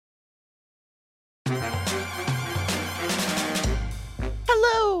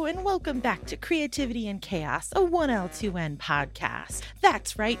and welcome back to Creativity and Chaos, a 1L2N podcast.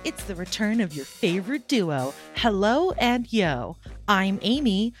 That's right, it's the return of your favorite duo, Hellooo and Yo. I'm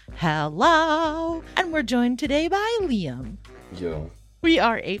Amy, hello, and we're joined today by Liam. Yo. We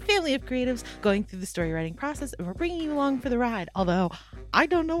are a family of creatives going through the story writing process, and we're bringing you along for the ride. Although, I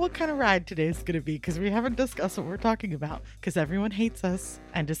don't know what kind of ride today is going to be because we haven't discussed what we're talking about because everyone hates us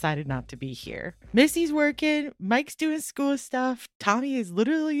and decided not to be here. Missy's working, Mike's doing school stuff, Tommy is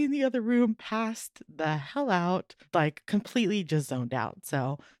literally in the other room, passed the hell out, like completely just zoned out.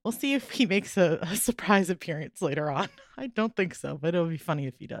 So we'll see if he makes a surprise appearance later on. I don't think so, but it'll be funny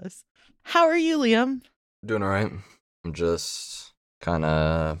if he does. How are you, Liam? Doing alright. I'm just kind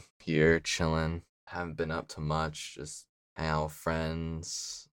of here chilling. Haven't been up to much. Just hanging out with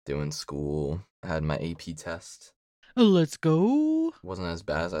friends, doing school. I had my AP test. Let's go. Wasn't as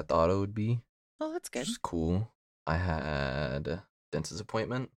bad as I thought it would be. Oh, that's good. Which is cool. I had a dentist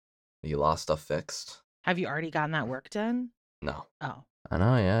appointment. Need a lot of stuff fixed. Have you already gotten that work done? No. Oh. I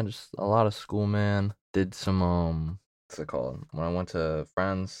know, yeah. Just a lot of school, man. Did some, what's it called? When I went to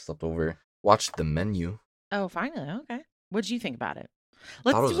friends, slept over. Watched The Menu. Oh, finally. Okay. What'd you think about it?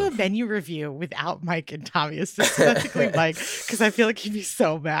 Let's do a menu review without Mike and Tommy, specifically Mike, because I feel like he'd be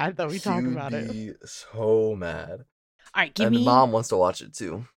so mad that we talk about it. He'd be so mad. All right, and Mom wants to watch it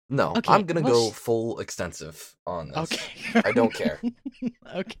too. No, okay, I'm gonna go full extensive on this. Okay. I don't care.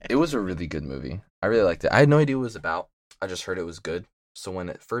 Okay. It was a really good movie. I really liked it. I had no idea what it was about. I just heard it was good. So when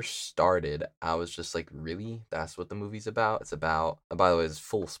it first started, I was just like, really? That's what the movie's about? It's about, by the way, it's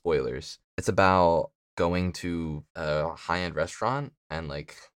full spoilers. It's about going to a high-end restaurant and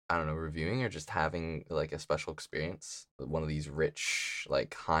like, I don't know, reviewing or just having like a special experience with one of these rich,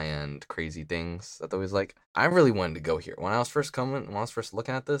 like high-end crazy things that they always like. I really wanted to go here. When I was first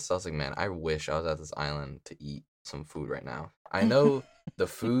looking at this, I was like, man, I wish I was at this island to eat some food right now. I know the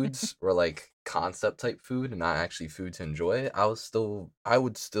foods were like concept type food and not actually food to enjoy. I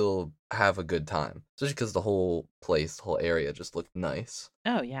would still have a good time, especially because the whole place, the whole area just looked nice.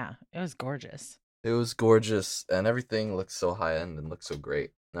 Oh yeah, it was gorgeous. It was gorgeous and everything looked so high end and looked so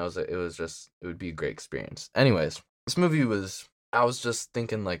great. And it would be a great experience. Anyways, this movie I was just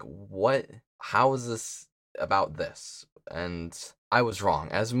thinking like, how is this about this? And I was wrong.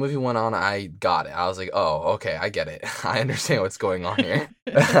 As the movie went on, I got it. I was like, oh, okay, I get it. I understand what's going on here.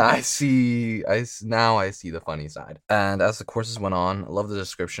 Now I see the funny side. And as the courses went on, I love the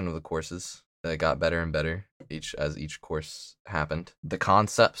description of the courses. It got better and better as each course happened. The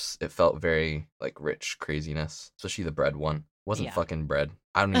concepts, it felt very like rich craziness, especially the bread one. Wasn't fucking bread.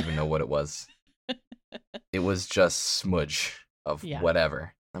 I don't even know what it was. It was just smudge of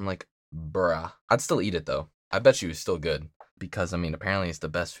whatever. I'm like, bruh. I'd still eat it though. I bet you it's still good because I mean apparently it's the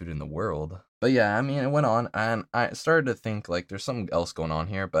best food in the world. But yeah, I mean it went on and I started to think like there's something else going on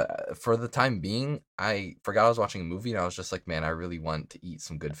here. But for the time being, I forgot I was watching a movie and I was just like, man, I really want to eat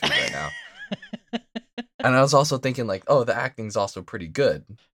some good food right now. And I was also thinking like, oh, the acting's also pretty good.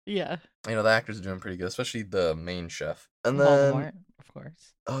 Yeah. You know, the actors are doing pretty good, especially the main chef. And then Voldemort, of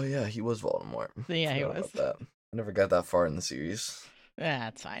course. Oh yeah, he was Voldemort. Yeah, he was. I never got that far in the series. Yeah,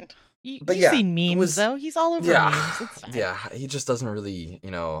 it's fine. You've yeah, seen memes though. He's all over memes. It's fine. Yeah, he just doesn't really, I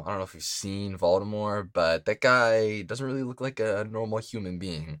don't know if you've seen Voldemort, but that guy doesn't really look like a normal human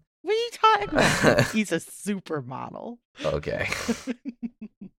being. What are you talking about? He's a supermodel. Okay.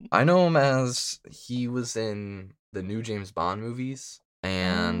 I know him as he was in the new James Bond movies,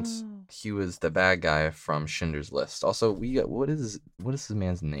 and he was the bad guy from Schindler's List. Also, what is this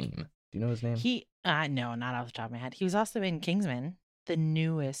man's name? Do you know his name? No, not off the top of my head. He was also in Kingsman, the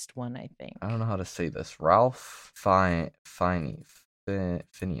newest one, I think. I don't know how to say this. Ralph Phineas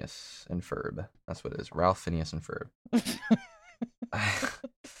and Ferb. That's what it is. Ralph Phineas and Ferb.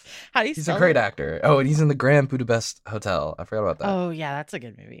 How do you He's a great actor. Oh, and he's in the Grand Budapest Hotel. I forgot about that. Oh, yeah, that's a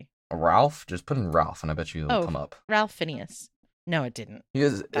good movie. Ralph? Just put in Ralph, and I bet you it'll come up. Ralph Phineas. No, it didn't.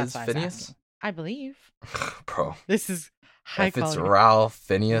 Is Phineas? I believe. Bro. This is high quality. If it's Ralph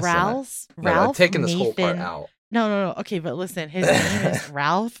Phineas. Ralph I'm taking this whole part out. No. Okay, but listen, his name is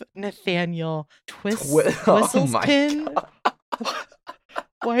Ralph Nathaniel Twistleton.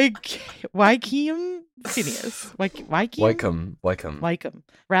 Wycombe Phineas. Wycombe.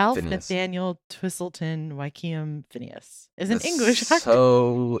 Ralph Phineas. Nathaniel Twistleton Wycombe Phineas is an English actor.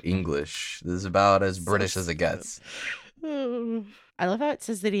 So English. This is about as British as it gets. I love how it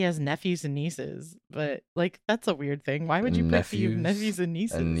says that he has nephews and nieces, but like that's a weird thing. Why would you put nephews and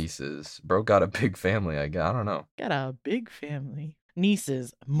nieces? Bro got a big family, I guess. I don't know. Got a big family.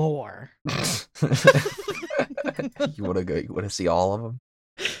 Nieces more. You wanna see all of them?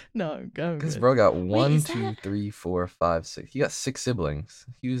 No, I'm Because good. bro got Wait, one, is two, that three, four, five, six. He got 6 siblings.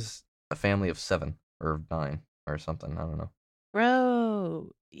 He was a family of 7 or 9 or something. I don't know. bro?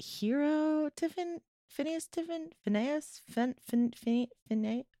 Hero Tiffin, Phineas Tiffin, Phineas,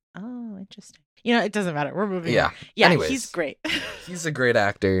 Phineas. Oh, interesting. You know, it doesn't matter. We're moving on. Yeah. Yeah, he's Anyways, great. he's a great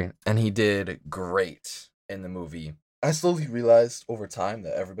actor, and he did great in the movie. I slowly realized over time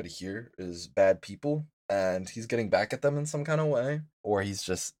that everybody here is bad people, and he's getting back at them in some kind of way, or he's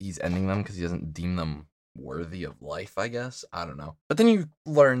ending them because he doesn't deem them worthy of life, I guess. I don't know. But then you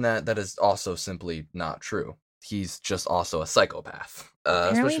learn that that is also simply not true. He's just also a psychopath.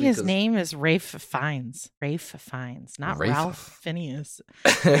 Apparently, Especially his because name is Rafe Fiennes. Rafe Fiennes, not Ralph Rafe. Phineas.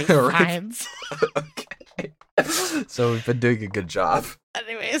 Rafe Rafe. Fiennes. Okay. So we've been doing a good job.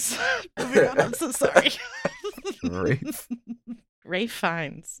 Anyways, moving on. I'm so sorry. Rafe. Rafe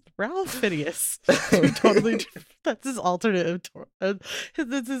Fiennes. Ralph Phineas. Two totally different. That's his alternate.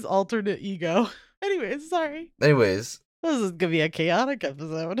 That's his alternate ego. Anyways, sorry. Anyways, This is gonna be a chaotic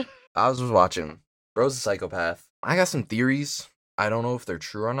episode. I was just watching. Bro's a psychopath. I got some theories. I don't know if they're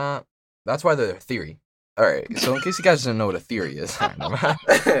true or not. That's why they're a theory. Alright, so in case you guys didn't know what a theory is.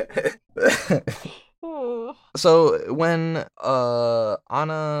 Oh. So when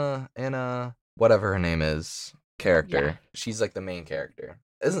Anna, whatever her name is, character, she's like the main character.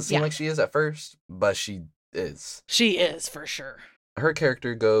 It doesn't seem Yeah. like she is at first, but she is. She is for sure. Her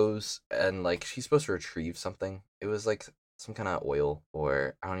character goes and like she's supposed to retrieve something. It was like some kind of oil,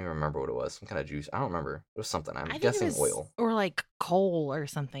 or I don't even remember what it was. Some kind of juice. I don't remember. It was something. I'm I think guessing it was, oil. or like coal or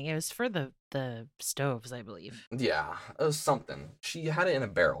something. It was for the stoves, I believe. Yeah, it was something. She had it in a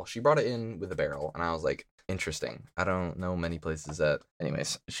barrel. She brought it in with a barrel, and I was like, interesting. I don't know many places that.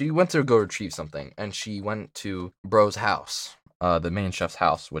 Anyways, she went to go retrieve something, and she went to Bro's house, the main chef's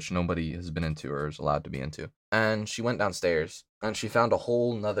house, which nobody has been into or is allowed to be into. And she went downstairs, and she found a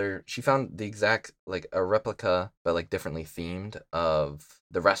whole nother. She found the exact, like, a replica, but like differently themed of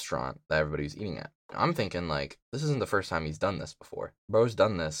the restaurant that everybody was eating at. I'm thinking, like, this isn't the first time he's done this before. Bro's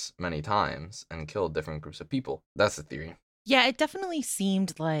done this many times and killed different groups of people. That's the theory. Yeah, it definitely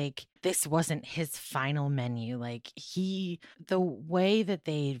seemed like this wasn't his final menu. Like the way that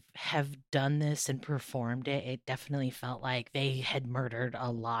they have done this and performed it, it definitely felt like they had murdered a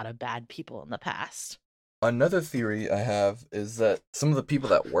lot of bad people in the past. Another theory I have is that some of the people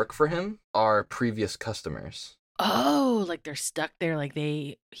that work for him are previous customers. Oh, like they're stuck there. Like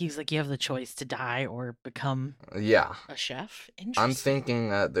he's like, you have the choice to die or become Yeah. a chef. I'm Interesting. thinking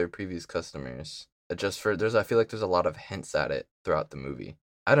that they're previous customers. I feel like there's a lot of hints at it throughout the movie.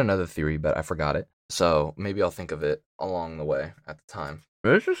 I had another theory, but I forgot it. So maybe I'll think of it along the way at the time.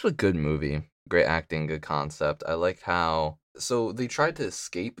 But it's just a good movie. Great acting, good concept. I like how they tried to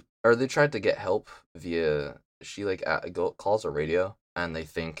escape, or they tried to get help via she like calls a radio, and they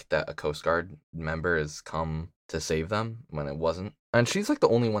think that a Coast Guard member has come to save them when it wasn't. And she's like the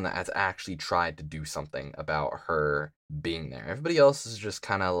only one that has actually tried to do something about her being there. Everybody else is just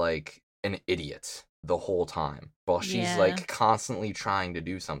kind of like an idiot the whole time while she's Yeah. like constantly trying to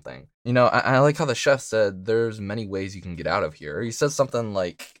do something. You know, I like how the chef said there's many ways you can get out of here. Or he says something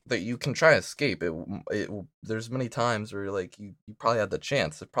like that you can try to escape. There's many times where like you probably had the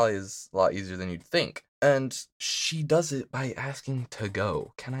chance. It probably is a lot easier than you'd think. And she does it by asking to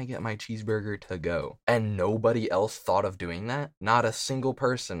go. Can I get my cheeseburger to go? And nobody else thought of doing that. Not a single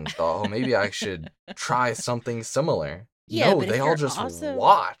person thought, oh, maybe I should try something similar. Yeah, No, but they if all you're just also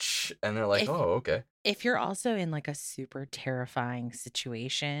watch and they're like, if oh, okay. if you're also in like a super terrifying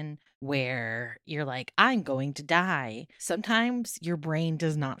situation where you're like, I'm going to die, sometimes your brain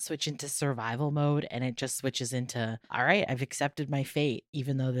does not switch into survival mode and it just switches into, all right, I've accepted my fate,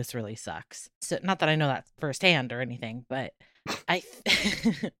 even though this really sucks. So, not that I know that firsthand or anything, but I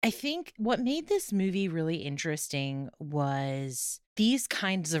think what made this movie really interesting was these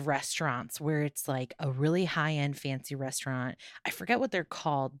kinds of restaurants where it's like a really high-end fancy restaurant. I forget what they're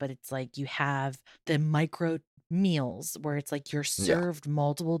called, but it's like you have the micro meals where it's like you're Yeah. served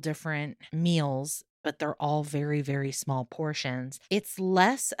multiple different meals, but they're all very, very small portions. It's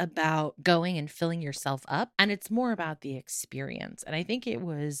less about going and filling yourself up, and it's more about the experience. And I think it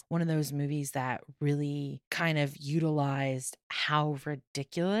was one of those movies that really kind of utilized how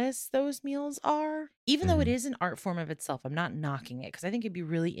ridiculous those meals are. Even though it is an art form of itself, I'm not knocking it because I think it'd be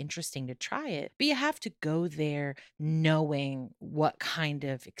really interesting to try it. But you have to go there knowing what kind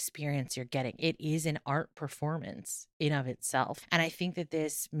of experience you're getting. It is an art performance in of itself. And I think that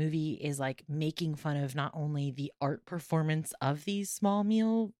this movie is like making fun of not only the art performance of these small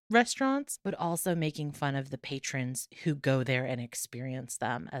meal restaurants, but also making fun of the patrons who go there and experience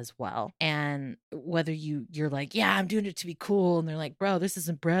them as well. And whether you're like, yeah, I'm doing it to be cool, and they're like, bro, this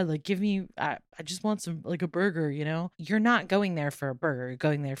isn't bread. Like, give me, I just want some, like, a burger, you know? You're not going there for a burger. You're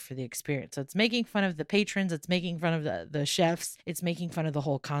going there for the experience. So it's making fun of the patrons. It's making fun of the chefs. It's making fun of the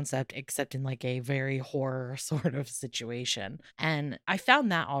whole concept, except in like a very horror sort of situation. And I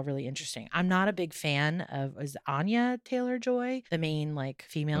found that all really interesting. I'm not a big fan of, is Anya Taylor-Joy, the main like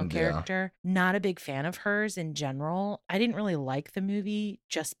female character? Not a big fan of hers in general. I didn't really like the movie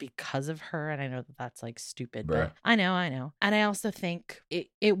just because of her. And I know that that's like stupid, but I know. And I also think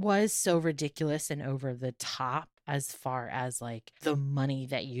it was so ridiculous and over the top as far as like the money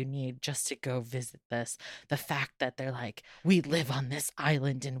that you need just to go visit this. The fact that they're like, we live on this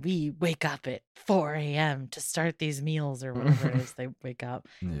island and we wake up at 4 a.m. to start these meals or whatever it is they wake up.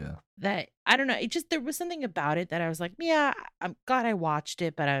 Yeah. That, I don't know, it just, there was something about it that I was like, yeah, I'm glad I watched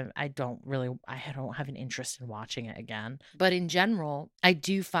it, but I don't have an interest in watching it again. But in general, I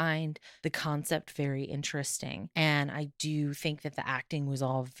do find the concept very interesting. And I do think that the acting was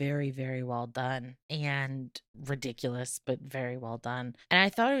all very, very well done and ridiculous, but very well done. And I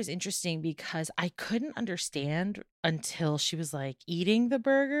thought it was interesting because I couldn't understand until she was like eating the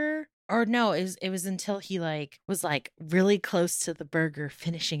burger. Or no, it was until he like was like really close to the burger,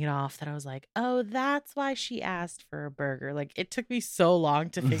 finishing it off, that I was like, oh, that's why she asked for a burger. Like, it took me so long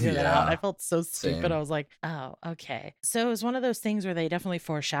to figure that out. I felt so stupid. Same. I was like, oh, okay. So it was one of those things where they definitely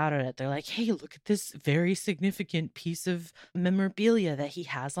foreshadowed it. They're like, hey, look at this very significant piece of memorabilia that he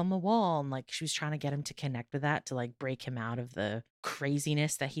has on the wall. And like, she was trying to get him to connect with that to like break him out of the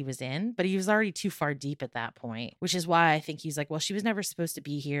craziness that he was in, but he was already too far deep at that point, which is why I think he's like, well, she was never supposed to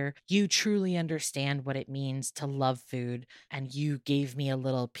be here. You truly understand what it means to love food, and you gave me a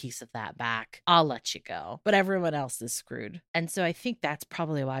little piece of that back. I'll let you go, but everyone else is screwed. And so I think that's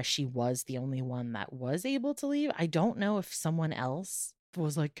probably why she was the only one that was able to leave. I don't know if someone else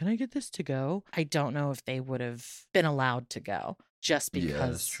was like, can I get this to go? I don't know if they would have been allowed to go, just because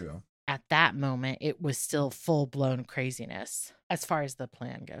that's true. At that moment, it was still full-blown craziness as far as the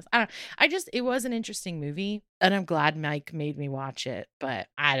plan goes. It was an interesting movie, and I'm glad Mike made me watch it, but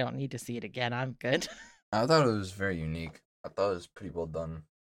I don't need to see it again. I'm good. I thought it was very unique. I thought it was pretty well done.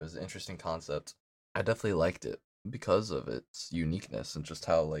 It was an interesting concept. I definitely liked it because of its uniqueness and just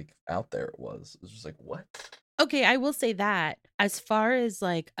how like out there it was. It was just like, what? Okay, I will say that as far as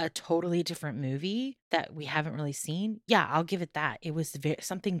like a totally different movie that we haven't really seen, yeah, I'll give it that. It was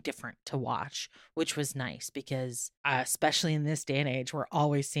something different to watch, which was nice because especially in this day and age, we're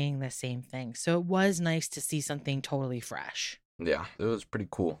always seeing the same thing. So it was nice to see something totally fresh. Yeah, it was pretty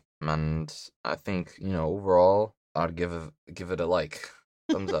cool. And I think, overall, I'd give it a like.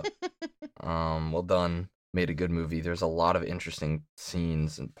 Thumbs up. Well done. Made a good movie. There's a lot of interesting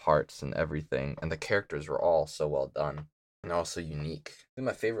scenes and parts and everything, and the characters were all so well done and also unique. I think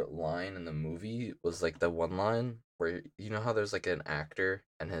my favorite line in the movie was like the one line where how there's like an actor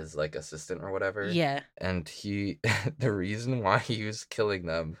and his like assistant or whatever. Yeah. And he, the reason why he was killing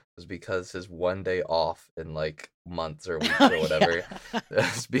them was because his one day off in like months or weeks or whatever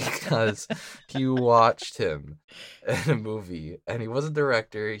is because he watched him in a movie and he wasn't the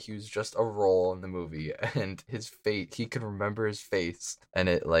director. He was just a role in the movie, and his fate, he could remember his face, and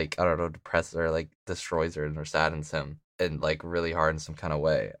it like, I don't know, depresses or like destroys her or saddens him and like really hard in some kind of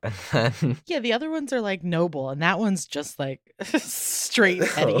way. And then yeah, the other ones are like noble, and that one's just like straight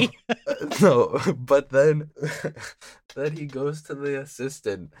petty. No, but then he goes to the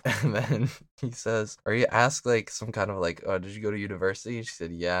assistant and then he says, or he asks like some kind of like, oh, did you go to university? And she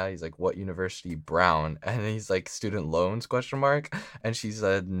said, yeah. He's like, what university? Brown. And he's like, student loans, question mark. And she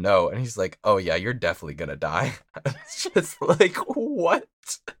said, no. And he's like, oh yeah, you're definitely gonna die. It's just like, what?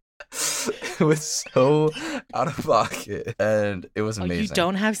 It was so out of pocket, and it was amazing. You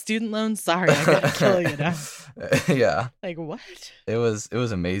don't have student loans? Sorry, I gotta kill you now. Yeah. Like, what? It was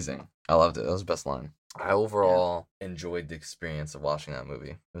amazing. I loved it. That was the best line. I overall enjoyed the experience of watching that movie.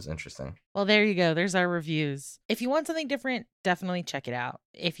 It was interesting. Well, there you go. There's our reviews. If you want something different, definitely check it out.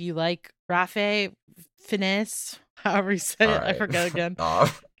 If you like Rafe Finesse, however you say it, I forget again.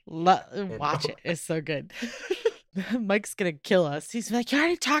 Watch it. It's so good. Mike's gonna kill us. He's like, you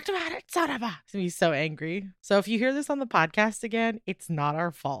already talked about it, son of a. He's so angry. So if you hear this on the podcast again, it's not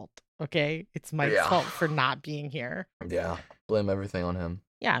our fault, okay? It's Mike's fault for not being here. Yeah, blame everything on him.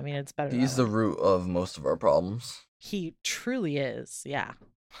 Yeah, I mean, it's better. He's the root of most of our problems. He truly is, yeah.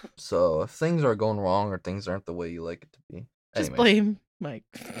 So if things are going wrong or things aren't the way you like it to be, just blame Mike.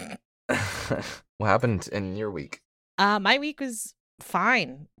 What happened in your week? My week was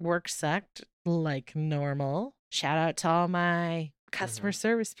fine. Work sucked like normal. Shout out to all my Customer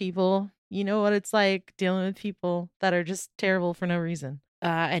service people. You know what it's like dealing with people that are just terrible for no reason.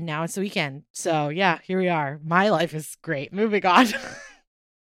 And now it's the weekend. So yeah, here we are. My life is great. Moving on.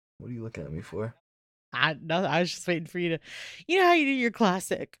 What are you looking at me for? I was just waiting for you to, you know how you do your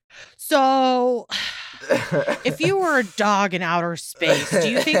classic. So, if you were a dog in outer space, do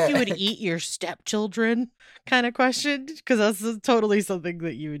you think you would eat your stepchildren? Kind of question, because that's totally something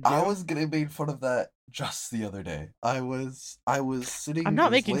that you would do. I was getting made fun of that just the other day. I was sitting. I'm it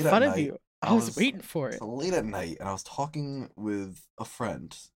not was making late at fun of night. you. I was waiting for it. It was late at night, and I was talking with a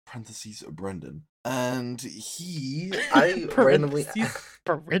friend, parentheses Brendan, and I randomly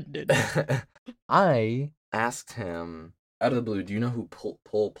Brendan. I asked him out of the blue, do you know who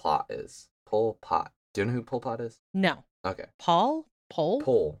Pol Pot is? Pol Pot. Do you know who Pol Pot is? No. Okay. Pol?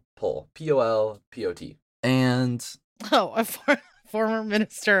 Pol. P-O-L-P-O-T. And oh, a former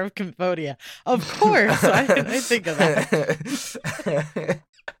minister of Cambodia. Of course. Why didn't I think of that?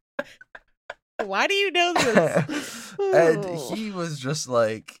 Why do you know this? And he was just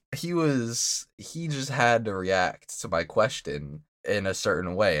like, he just had to react to my question in a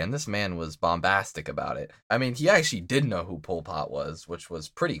certain way, and this man was bombastic about it. I mean, he actually did know who Pol Pot was, which was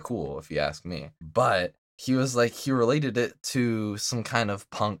pretty cool if you ask me. But he was like, he related it to some kind of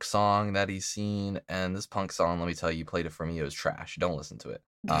punk song that he's seen, and this punk song, let me tell you, played it for me, it was trash. Don't listen to it.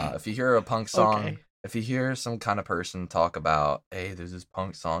 If you hear a punk song, Okay. if you hear some kind of person talk about, hey, there's this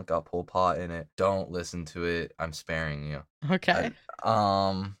punk song got Pol Pot in it, don't listen to it. I'm sparing you. Okay.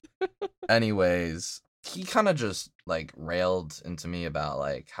 Anyways, he kind of just like railed into me about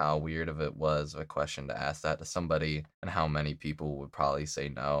like how weird of it was of a question to ask that to somebody and how many people would probably say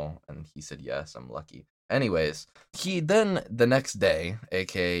no. And he said, yes, I'm lucky. Anyways, he then the next day,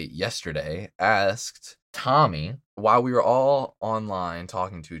 aka yesterday, asked Tommy, while we were all online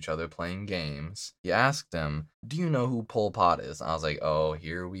talking to each other playing games, he asked him, do you know who Pol Pot is? And I was like, oh,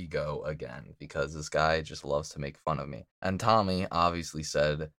 here we go again, because this guy just loves to make fun of me. And Tommy obviously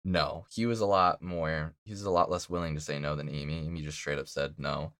said no. He was a lot less willing to say no than Amy. Amy just straight up said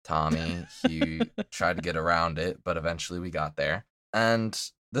no. Tommy, he tried to get around it, but eventually we got there. And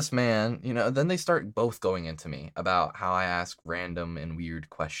this man, then they start both going into me about how I ask random and weird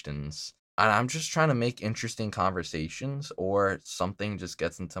questions. And I'm just trying to make interesting conversations, or something just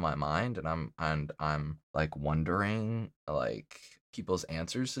gets into my mind, and I'm like wondering like people's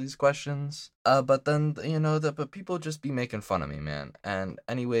answers to these questions. But then but people just be making fun of me, man. And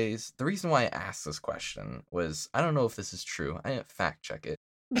anyways, the reason why I asked this question was, I don't know if this is true. I didn't fact check it.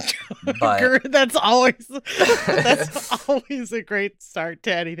 But that's always a great start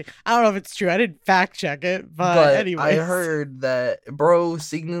to anything. I don't know if it's true. I didn't fact check it, but anyways. I heard that bro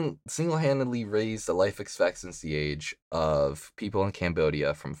single-handedly raised the life expectancy age of people in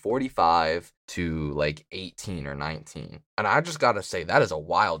Cambodia from 45 to like 18 or 19. And I just gotta say, that is a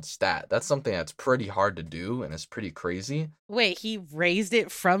wild stat. That's something that's pretty hard to do, and it's pretty crazy. Wait, he raised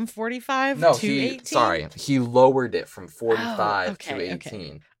it from 45 to 18? Sorry, he lowered it from 45 to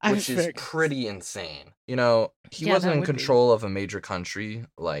 18, which is pretty insane. He wasn't in control of a major country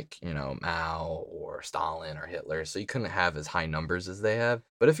like, Mao or Stalin or Hitler, so you couldn't have as high numbers as they have.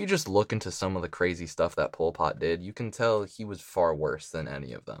 But if you just look into some of the crazy stuff that Pol Pot did, you can tell he was far worse than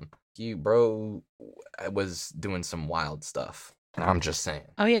any of them. Bro was doing some wild stuff. I'm just saying.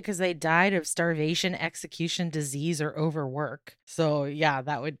 Oh, yeah, because they died of starvation, execution, disease, or overwork. So, yeah,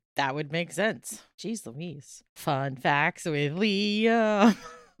 that would make sense. Jeez Louise. Fun facts with Liam.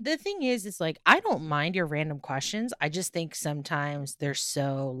 The thing is like, I don't mind your random questions. I just think sometimes they're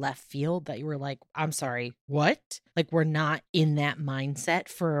so left field that you were like, I'm sorry, what? Like, we're not in that mindset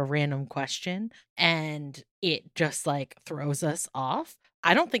for a random question. And it just like throws us off.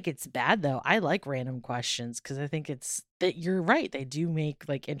 I don't think it's bad, though. I like random questions because I think it's that you're right. They do make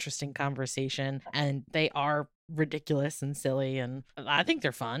like interesting conversation, and they are ridiculous and silly, and I think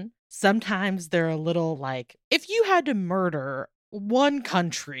they're fun. Sometimes they're a little like, if you had to murder one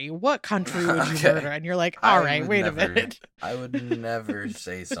country, what country would you murder? And you're like, all right, wait a minute. I would never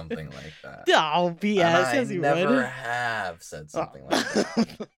say something like that. Oh, BS. Yes, you would. I never have said something like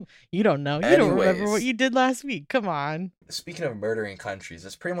that. You don't know. You don't remember what you did last week. Come on. Speaking of murdering countries,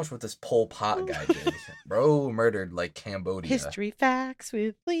 that's pretty much what this Pol Pot guy did. Bro murdered like Cambodia. History facts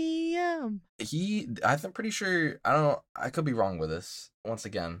with Liam. I'm pretty sure, I could be wrong with this. Once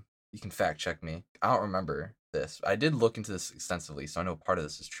again, you can fact check me. I don't remember this. I did look into this extensively, so I know part of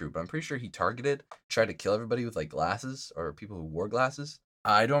this is true, but I'm pretty sure he tried to kill everybody with like glasses, or people who wore glasses.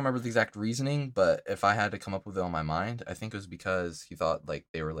 I don't remember the exact reasoning, but if I had to come up with it on my mind, I think it was because he thought like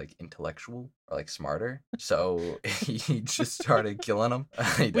they were like intellectual or like smarter. So he just started killing them. I We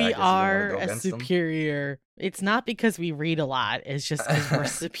guess he didn't want to are go a against them. superior. It's not because we read a lot. It's just because we're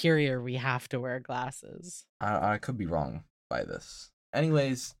superior. We have to wear glasses. I could be wrong by this.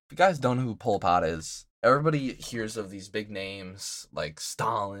 Anyways, if you guys don't know who Pol Pot is, everybody hears of these big names like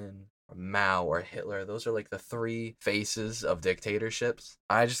Stalin, or Mao, or Hitler. Those are like the three faces of dictatorships.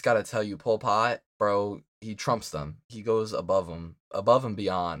 I just gotta tell you, Pol Pot, bro, he trumps them. He goes above them, above and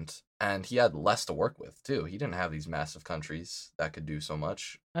beyond. And he had less to work with, too. He didn't have these massive countries that could do so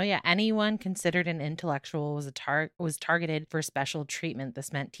much. Oh yeah, anyone considered an intellectual was targeted for special treatment.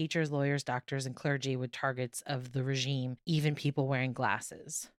 This meant teachers, lawyers, doctors, and clergy were targets of the regime, even people wearing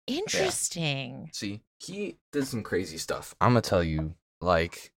glasses. Interesting. Yeah. See, he did some crazy stuff. I'm gonna tell you,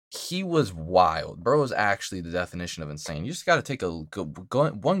 like, he was wild. Bro was actually the definition of insane. You just gotta take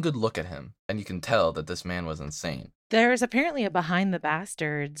one good look at him, and you can tell that this man was insane. There's apparently a Behind the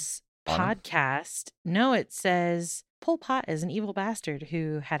Bastards On him? podcast. No, it says Pol Pot is an evil bastard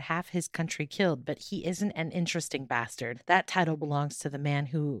who had half his country killed, but he isn't an interesting bastard. That title belongs to the man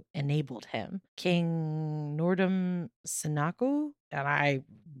who enabled him, King Nordum Sinaku. And I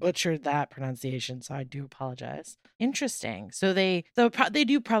butchered that pronunciation, so I do apologize. Interesting. So they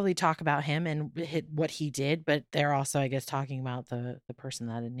do probably talk about him and what he did, but they're also, I guess, talking about the person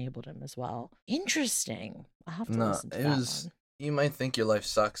that enabled him as well. Interesting. I'll have to listen to that one. You might think your life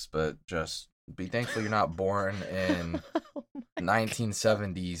sucks, but just be thankful you're not born in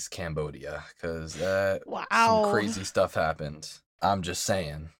 1970s Cambodia, because some crazy stuff happened. I'm just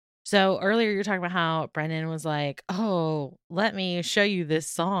saying. So earlier you're talking about how Brendan was like, oh, let me show you this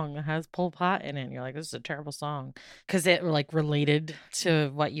song that has Pol Pot in it. And you're like, this is a terrible song because it like related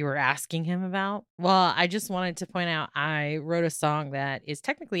to what you were asking him about. Well, I just wanted to point out I wrote a song that is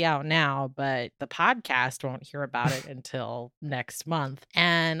technically out now, but the podcast won't hear about it until next month.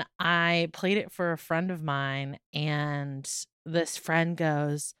 And I played it for a friend of mine, and this friend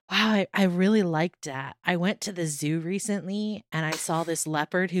goes, wow, I really liked that. I went to the zoo recently and I saw this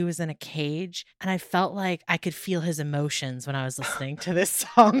leopard who was in a cage, and I felt like I could feel his emotions when I was listening to this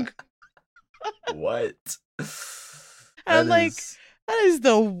song. What? I'm like, that is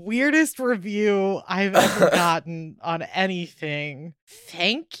the weirdest review I've ever gotten on anything.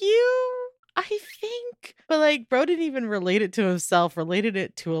 Thank you, I think. But like, bro didn't even relate it to himself, related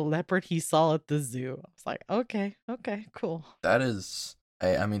it to a leopard he saw at the zoo. I was like, okay, cool. That is,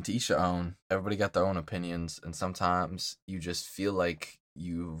 I mean, to each their own. Everybody got their own opinions, and sometimes you just feel like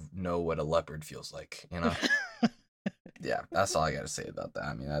you know what a leopard feels like, you know? Yeah, that's all I got to say about that.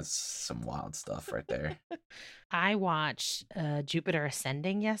 I mean, that's some wild stuff right there. I watched Jupiter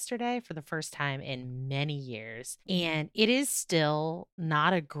Ascending yesterday for the first time in many years, and it is still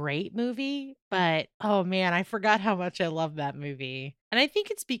not a great movie, but oh man, I forgot how much I love that movie. And I think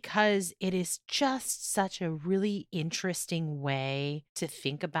it's because it is just such a really interesting way to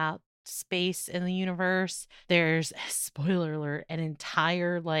think about space in the universe. There's, spoiler alert, an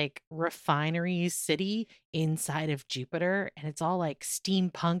entire like refinery city inside of Jupiter, and it's all like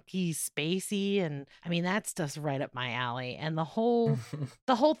steampunky, spacey, and I mean that stuff's right up my alley. And the whole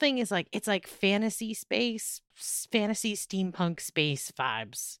thing is like, it's like fantasy space, fantasy steampunk space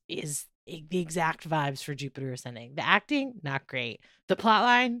vibes is the exact vibes for Jupiter Ascending. The acting, not great. The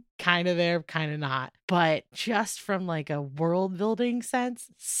plotline, kind of there, kind of not. But just from like a world building sense,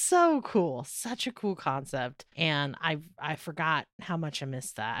 so cool. Such a cool concept. And I forgot how much I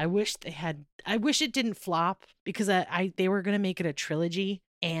missed that. I wish it didn't flop, because they were going to make it a trilogy,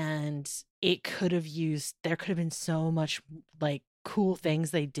 and there could have been so much like cool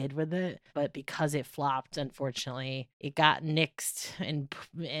things they did with it, but because it flopped, unfortunately, it got nixed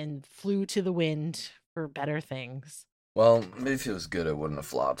and flew to the wind for better things. Well, maybe if it was good, it wouldn't have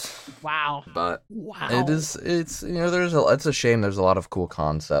flopped. Wow. But it's you know, it's a shame. There's a lot of cool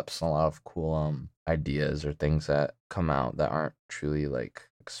concepts, and a lot of cool ideas or things that come out that aren't truly like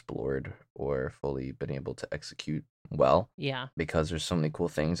explored or fully been able to execute well. Yeah. Because there's so many cool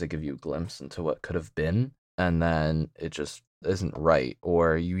things that give you a glimpse into what could have been, and then it just isn't right,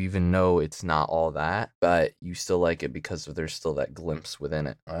 or you even know it's not all that, but you still like it because there's still that glimpse within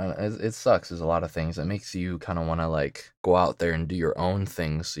it. It sucks. There's a lot of things that makes you kind of want to like go out there and do your own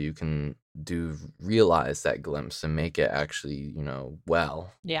thing so you can realize that glimpse and make it actually,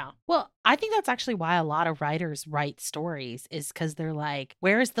 well. Yeah. Well, I think that's actually why a lot of writers write stories, is because they're like,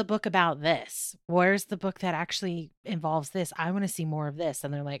 where's the book about this? Where's the book that actually involves this? I want to see more of this.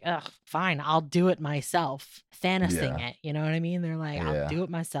 And they're like, ugh, fine, I'll do it myself. Thanosing Yeah. it. You know what I mean? They're like, I'll Yeah. do it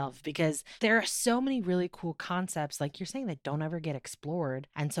myself, because there are so many really cool concepts, like you're saying, that don't ever get explored.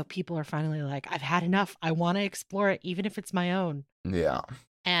 And so people are finally like, I've had enough. I want to explore it, even if it's my own. Yeah.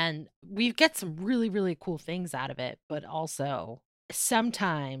 And we get some really, really cool things out of it. But also,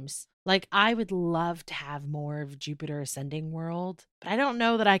 sometimes, like, I would love to have more of Jupiter Ascending World, but I don't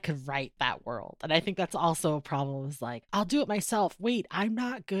know that I could write that world. And I think that's also a problem, is like, I'll do it myself. Wait, I'm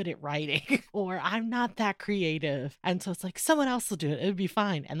not good at writing, or I'm not that creative. And so it's like, someone else will do it. It'll be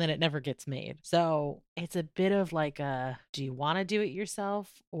fine. And then it never gets made. So it's a bit of like do you want to do it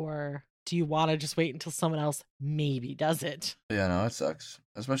yourself, or do you want to just wait until someone else maybe does it? Yeah, no, it sucks.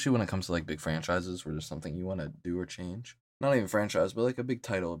 Especially when it comes to like big franchises where there's something you want to do or change. Not even franchise, but like a big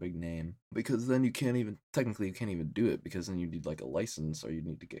title, a big name. Because then you can't even do it, because then you need like a license, or you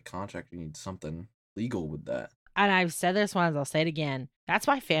need to get contract, you need something legal with that. And I've said this once, I'll say it again. That's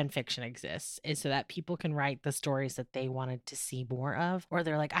why fan fiction exists, is so that people can write the stories that they wanted to see more of. Or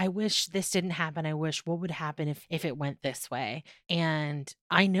they're like, I wish this didn't happen. I wish, what would happen if it went this way? And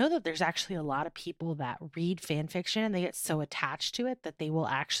I know that there's actually a lot of people that read fan fiction and they get so attached to it that they will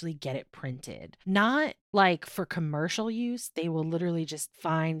actually get it printed. Not like for commercial use, they will literally just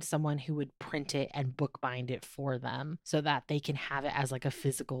find someone who would print it and bookbind it for them so that they can have it as like a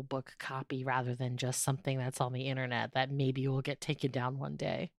physical book copy, rather than just something that's on the internet that maybe will get taken down one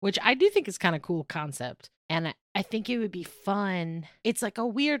day, which I do think is kind of cool concept. And I think it would be fun. It's like a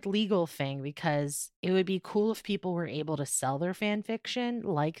weird legal thing, because it would be cool if people were able to sell their fan fiction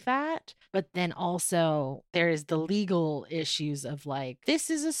like that. But then also there is the legal issues of like, this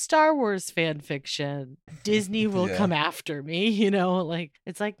is a Star Wars fan fiction. Disney will Yeah. come after me, like,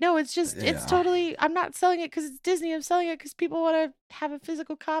 it's like, no, it's just, it's Yeah. totally, I'm not selling it because it's Disney. I'm selling it because people want to have a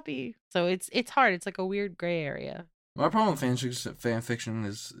physical copy. So it's hard. It's like a weird gray area. My problem with fan fiction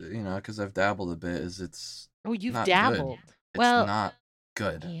is, because I've dabbled a bit, is it's Oh, you've not dabbled. good. Well, It's not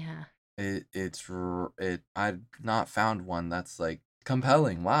good. yeah. I've not found one that's like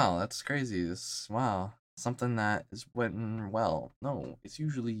compelling. Wow, that's crazy. Wow, something that is went well. No, it's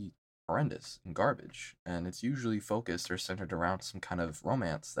usually horrendous and garbage, and it's usually focused or centered around some kind of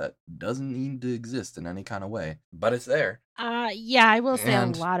romance that doesn't need to exist in any kind of way, but it's there. Yeah, I will say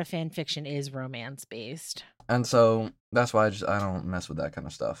And a lot of fan fiction is romance based. and so that's why I don't mess with that kind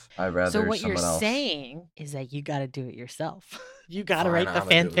of stuff. I'd rather So what you're someone else. saying is that you got to do it yourself. You got to Fine, write the I'm gonna do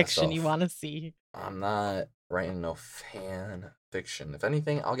fan it fiction you myself. want to see. I'm not writing no fan fiction. If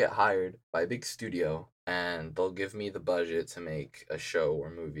anything, I'll get hired by a big studio and they'll give me the budget to make a show or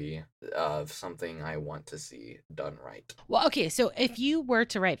movie of something I want to see done right. Well, okay, so if you were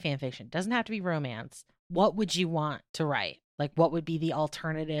to write fan fiction, doesn't have to be romance, what would you want to write? Like, what would be the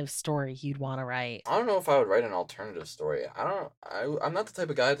alternative story you'd want to write? I don't know if I would write an alternative story. I'm not the type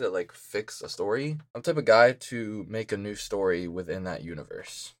of guy to like fix a story. I'm the type of guy to make a new story within that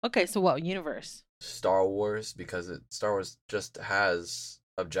universe. Okay, so what universe? Star Wars, because Star Wars just has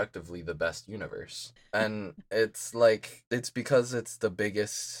objectively the best universe. And it's because it's the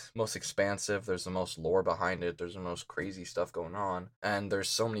biggest, most expansive, there's the most lore behind it, there's the most crazy stuff going on, and there's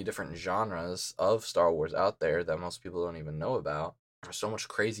so many different genres of Star Wars out there that most people don't even know about. There's so much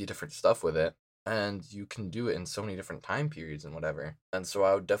crazy different stuff with it, and you can do it in so many different time periods and whatever. And so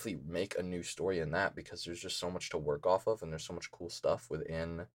I would definitely make a new story in that, because there's just so much to work off of, and there's so much cool stuff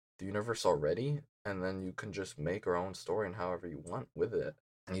within the universe already, and then you can just make your own story and however you want with it.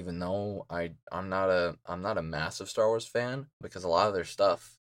 Even though I'm not a massive Star Wars fan, because a lot of their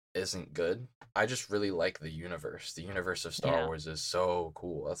stuff isn't good. I just really like the universe. The universe of Star Wars is so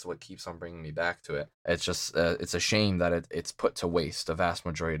cool. That's what keeps on bringing me back to it. It's just it's a shame that it's put to waste a vast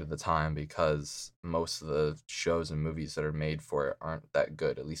majority of the time, because most of the shows and movies that are made for it aren't that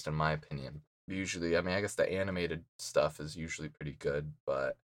good, at least in my opinion. Usually, I mean, I guess the animated stuff is usually pretty good,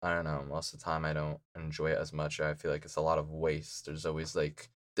 but I don't know, most of the time I don't enjoy it as much. I feel like it's a lot of waste. There's always like,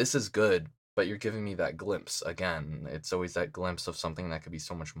 this is good, but you're giving me that glimpse again. It's always that glimpse of something that could be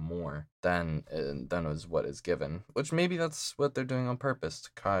so much more than is what is given. Which maybe that's what they're doing on purpose,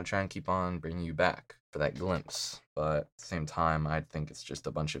 to kind of try and keep on bringing you back for that glimpse. But at the same time, I think it's just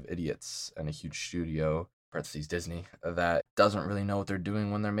a bunch of idiots and a huge studio, parentheses Disney, that doesn't really know what they're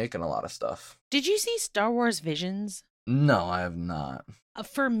doing when they're making a lot of stuff. Did you see Star Wars Visions? No, I have not.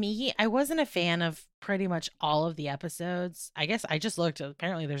 For me, I wasn't a fan of pretty much all of the episodes. I guess I just looked.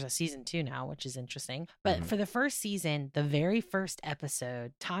 Apparently, there's a season 2 now, which is interesting. But Mhm. for the first season, the very first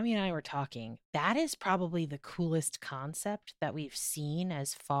episode, Tommy and I were talking. That is probably the coolest concept that we've seen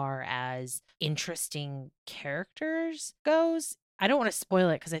as far as interesting characters goes. I don't want to spoil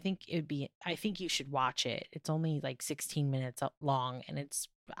it because I think you should watch it. It's only like 16 minutes long, and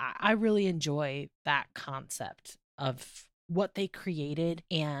I really enjoy that concept of what they created,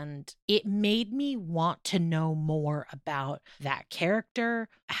 and it made me want to know more about that character,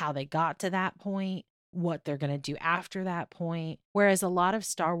 how they got to that point, what they're going to do after that point. Whereas a lot of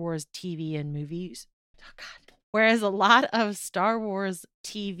Star Wars TV and movies, oh God. Whereas a lot of Star Wars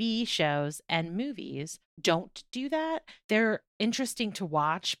TV shows and movies don't do that. They're interesting to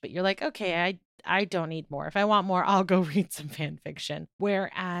watch, but you're like, okay, I don't need more. If I want more, I'll go read some fan fiction.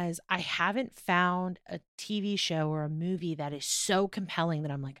 Whereas I haven't found a TV show or a movie that is so compelling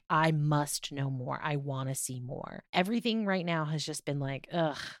that I'm like, I must know more. I want to see more. Everything right now has just been like,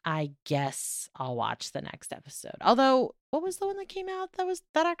 ugh, I guess I'll watch the next episode. Although, what was the one that came out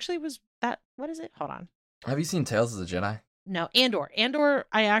what is it? Hold on. Have you seen Tales of the Jedi? No, Andor. Andor,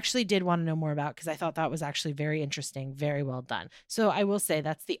 I actually did want to know more about because I thought that was actually very interesting, very well done. So I will say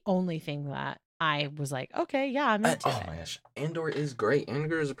that's the only thing that I was like, okay, yeah, I'm into Oh it. my gosh, Andor is great.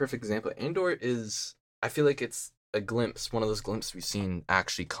 Andor is a perfect example. Andor is, I feel like it's a glimpse, one of those glimpses we've seen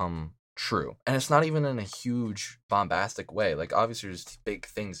actually come true. And it's not even in a huge bombastic way. Like, obviously there's big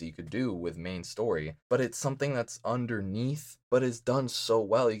things that you could do with main story, but it's something that's underneath, but is done so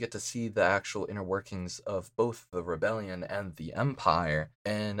well. You get to see the actual inner workings of both the rebellion and the empire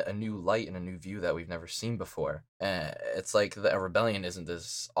in a new light and a new view that we've never seen before. And it's like the rebellion isn't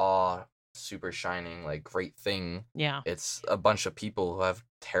this super shining like great thing. Yeah. It's a bunch of people who have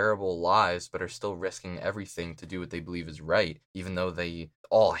terrible lives but are still risking everything to do what they believe is right, even though they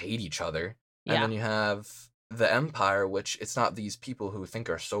all hate each other. And Yeah. then you have the empire, which it's not these people who think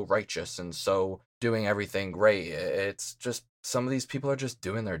are so righteous and so doing everything great. It's just some of these people are just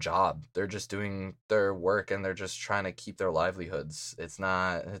doing their job. They're just doing their work and they're just trying to keep their livelihoods. It's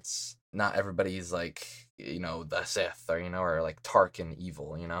not everybody's like, the Sith or or like Tarkin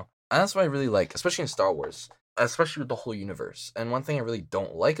evil. And that's what I really like, especially in Star Wars, especially with the whole universe. And one thing I really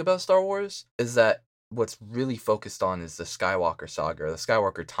don't like about Star Wars is that what's really focused on is the Skywalker saga, or the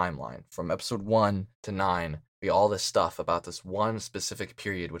Skywalker timeline, from episode 1 to 9. Be all this stuff about this one specific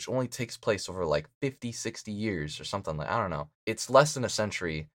period, which only takes place over like 50, 60 years or something like, I don't know. It's less than a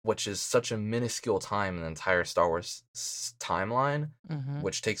century, which is such a minuscule time in the entire Star Wars timeline, Mm-hmm.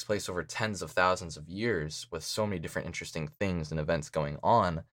 which takes place over tens of thousands of years with so many different interesting things and events going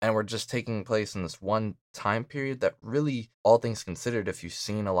on. And we're just taking place in this one time period that really, all things considered, if you've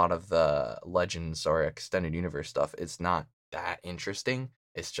seen a lot of the Legends or extended universe stuff, it's not that interesting.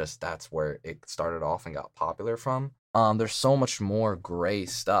 It's just that's where it started off and got popular from. There's so much more gray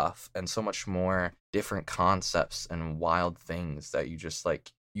stuff and so much more different concepts and wild things that you just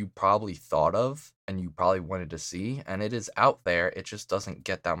like you probably thought of and you probably wanted to see, and it is out there. It just doesn't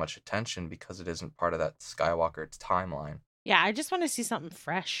get that much attention because it isn't part of that Skywalker timeline. Yeah, I just want to see something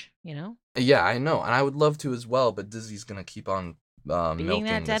fresh, Yeah, I know, and I would love to as well, but Disney's gonna keep on beating milking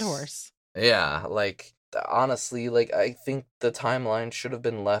that dead this. horse. Yeah, like honestly, like I think the timeline should have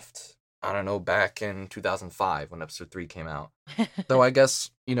been left, I don't know, back in 2005 when episode 3 came out. Though I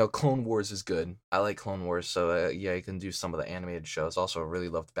guess, Clone Wars is good. I like Clone Wars, so yeah, you can do some of the animated shows. Also, really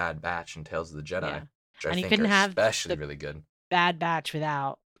loved Bad Batch and Tales of the Jedi, Yeah. which I And you think couldn't are have especially the really good. Bad Batch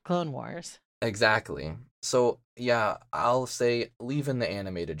without Clone Wars. Exactly. So, yeah, I'll say leave in the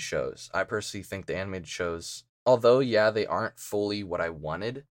animated shows. I personally think the animated shows, although, yeah, they aren't fully what I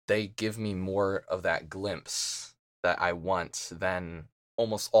wanted, they give me more of that glimpse that I want than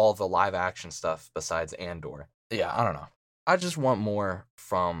almost all the live action stuff besides Andor. Yeah, I don't know. I just want more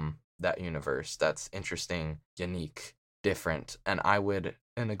from that universe that's interesting, unique, different, and I would,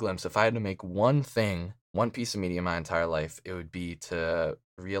 in a glimpse, if I had to make one thing, one piece of media my entire life, it would be to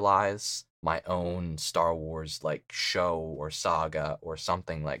realize my own Star Wars like show or saga or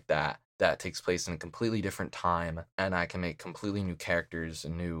something like that takes place in a completely different time, and I can make completely new characters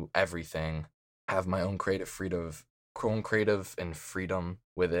and new everything, have my own creative and freedom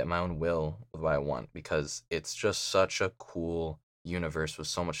with it, my own will with what I want, because it's just such a cool universe with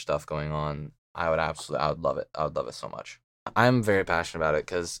so much stuff going on. I would love it. I would love it so much. I'm very passionate about it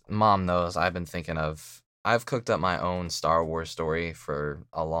because Mom knows I've cooked up my own Star Wars story for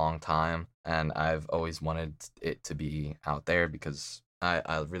a long time, and I've always wanted it to be out there because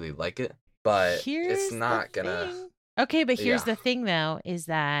I really like it. But Here's it's not the gonna. thing. Okay, but here's Yeah. the thing though, is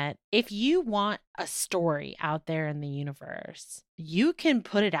that if you want a story out there in the universe, you can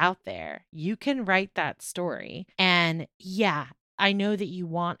put it out there. You can write that story. And yeah, I know that you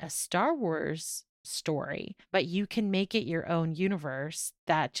want a Star Wars story, but you can make it your own universe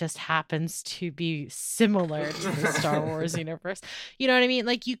that just happens to be similar to the Star Wars universe. You know what I mean?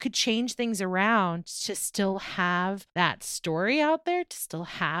 Like you could change things around to still have that story out there, to still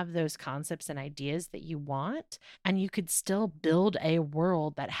have those concepts and ideas that you want, and you could still build a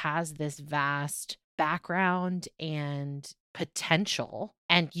world that has this vast background and potential.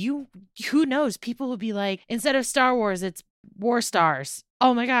 And who knows, people will be like, instead of Star Wars, it's War Stars.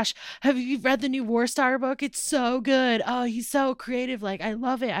 Oh my gosh, have you read the new War Star book? It's so good. Oh, he's so creative. Like, I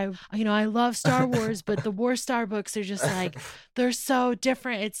love it. I love Star Wars, but the War Star books are just like, they're so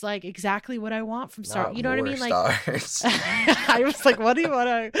different. It's like exactly what I want from Star. You know what I mean? Like, stars. I was like, what do you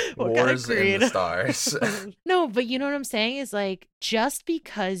want to? What kind of Wars in the creative? stars. No, but you know what I'm saying is like, just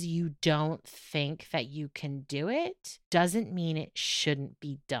because you don't think that you can do it doesn't mean it shouldn't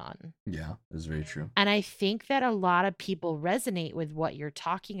be done. Yeah, it's very true. And I think that a lot of people resonate with what you're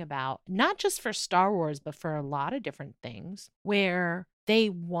talking about, not just for Star Wars, but for a lot of different things, where they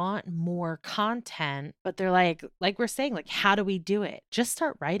want more content, but they're like we're saying, like, how do we do it? Just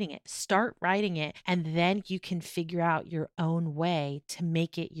start writing it. And then you can figure out your own way to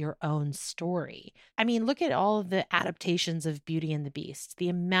make it your own story. I mean, look at all of the adaptations of Beauty and the Beast. The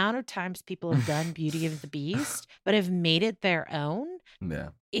amount of times people have done Beauty and the Beast, but have made it their own. Yeah.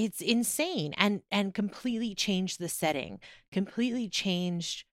 It's insane, and completely changed the setting, completely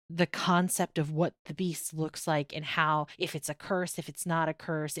changed the concept of what the beast looks like, and how, if it's a curse, if it's not a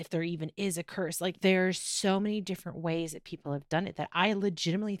curse, if there even is a curse. Like, there's so many different ways that people have done it that I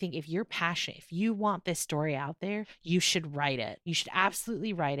legitimately think, if you're passionate, if you want this story out there, you should write it. You should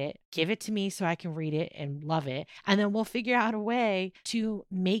absolutely write it. Give it to me so I can read it and love it. And then we'll figure out a way to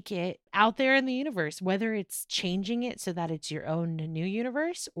make it out there in the universe, whether it's changing it so that it's your own new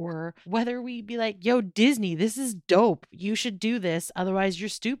universe, or whether we be like, yo, Disney, this is dope. You should do this. Otherwise, you're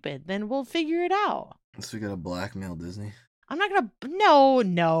stupid. Then we'll figure it out. So we gotta blackmail Disney. I'm not gonna,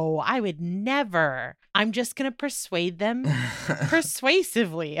 no, I would never. I'm just gonna persuade them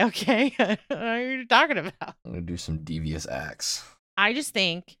persuasively, okay? What are you talking about? I'm gonna do some devious acts. I just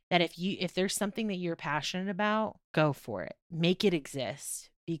think that if there's something that you're passionate about, go for it. Make it exist.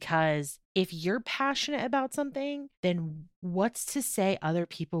 Because if you're passionate about something, then what's to say other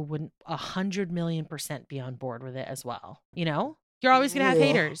people wouldn't 100,000,000% be on board with it as well? You know? You're always going to have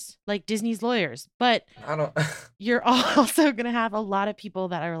haters, like Disney's lawyers, but you're also going to have a lot of people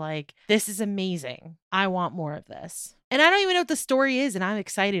that are like, this is amazing. I want more of this. And I don't even know what the story is, and I'm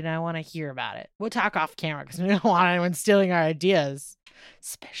excited and I want to hear about it. We'll talk off camera because we don't want anyone stealing our ideas,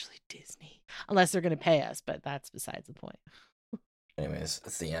 especially Disney, unless they're going to pay us, but that's besides the point. Anyways,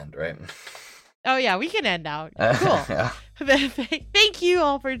 it's the end, right? Oh, yeah, we can end now. Cool. Yeah. Thank you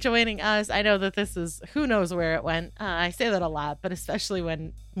all for joining us. I know that this is, who knows where it went. I say that a lot, but especially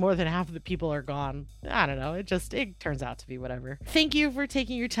when more than half of the people are gone. I don't know. It turns out to be whatever. Thank you for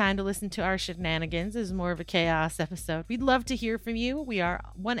taking your time to listen to our shenanigans. This is more of a chaos episode. We'd love to hear from you. We are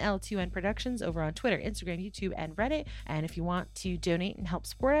 1L2N Productions over on Twitter, Instagram, YouTube, and Reddit. And if you want to donate and help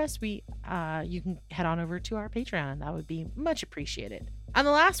support us, you can head on over to our Patreon. That would be much appreciated. And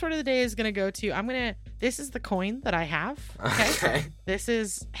the last word of the day is going to go to, this is the coin that I have. Okay. This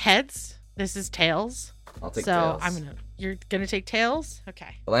is heads. This is tails. I'll take tails. You're going to take tails?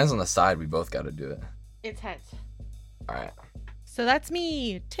 Okay. If it lands on the side, we both got to do it. It's heads. All right. So that's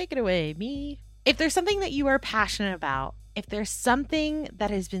me. Take it away, me. If there's something that you are passionate about, if there's something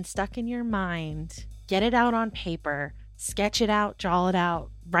that has been stuck in your mind, get it out on paper. Sketch it out, draw it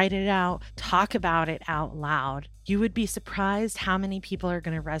out, write it out, talk about it out loud. You would be surprised how many people are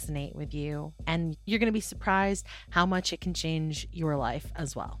going to resonate with you, and you're going to be surprised how much it can change your life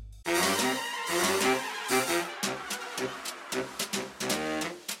as well.